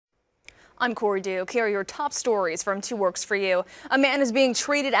I'm Corey Duke. Here are your top stories from 2 Works for You. A man is being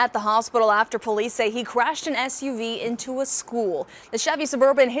treated at the hospital after police say he crashed an SUV into a school. The Chevy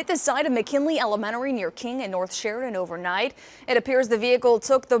Suburban hit the side of McKinley Elementary near King and North Sheridan overnight. It appears the vehicle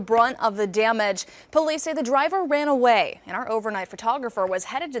took the brunt of the damage. Police say the driver ran away, and our overnight photographer was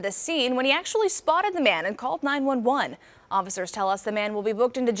headed to the scene when he actually spotted the man and called 911. Officers tell us the man will be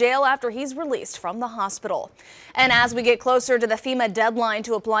booked into jail after he's released from the hospital. And as we get closer to the FEMA deadline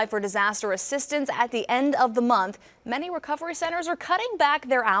to apply for disaster assistance at the end of the month, many recovery centers are cutting back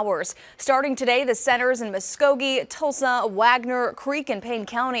their hours. Starting today, the centers in Muskogee, Tulsa, Wagner, Creek, and Payne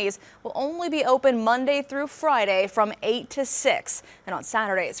counties will only be open Monday through Friday from 8 to 6 and on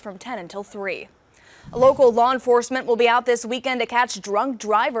Saturdays from 10 until 3. Local law enforcement will be out this weekend to catch drunk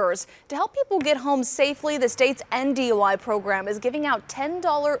drivers. To help people get home safely, the state's NDUI program is giving out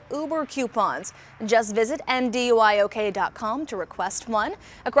 $10 Uber coupons. Just visit NDUIOK.com to request one.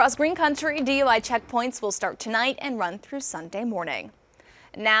 Across Green Country, DUI checkpoints will start tonight and run through Sunday morning.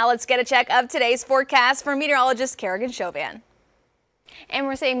 Now let's get a check of today's forecast from meteorologist Kerrigan Chauvin. And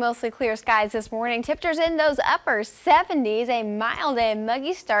we're seeing mostly clear skies this morning. Temperatures in those upper 70s, a mild and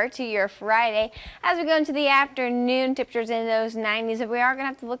muggy start to your Friday. As we go into the afternoon, temperatures in those 90s. We are going to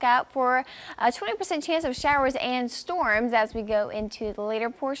have to look out for a 20% chance of showers and storms as we go into the later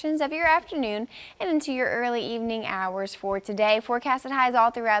portions of your afternoon and into your early evening hours for today. Forecasted highs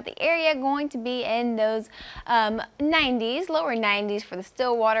all throughout the area going to be in those 90s, lower 90s for the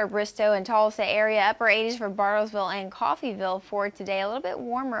Stillwater, Bristow, and Tulsa area, upper 80s for Bartlesville and Coffeyville for today. A little bit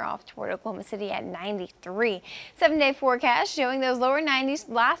warmer off toward Oklahoma City at 93. 7-day forecast showing those lower 90s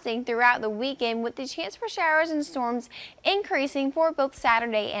lasting throughout the weekend with the chance for showers and storms increasing for both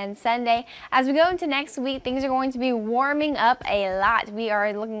Saturday and Sunday. As we go into next week, things are going to be warming up a lot. We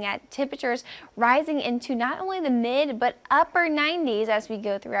are looking at temperatures rising into not only the mid but upper 90s as we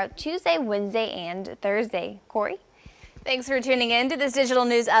go throughout Tuesday, Wednesday, and Thursday. Corey? Thanks for tuning in to this digital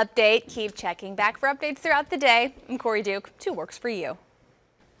news update. Keep checking back for updates throughout the day. I'm Corey Duke, 2 Works for You.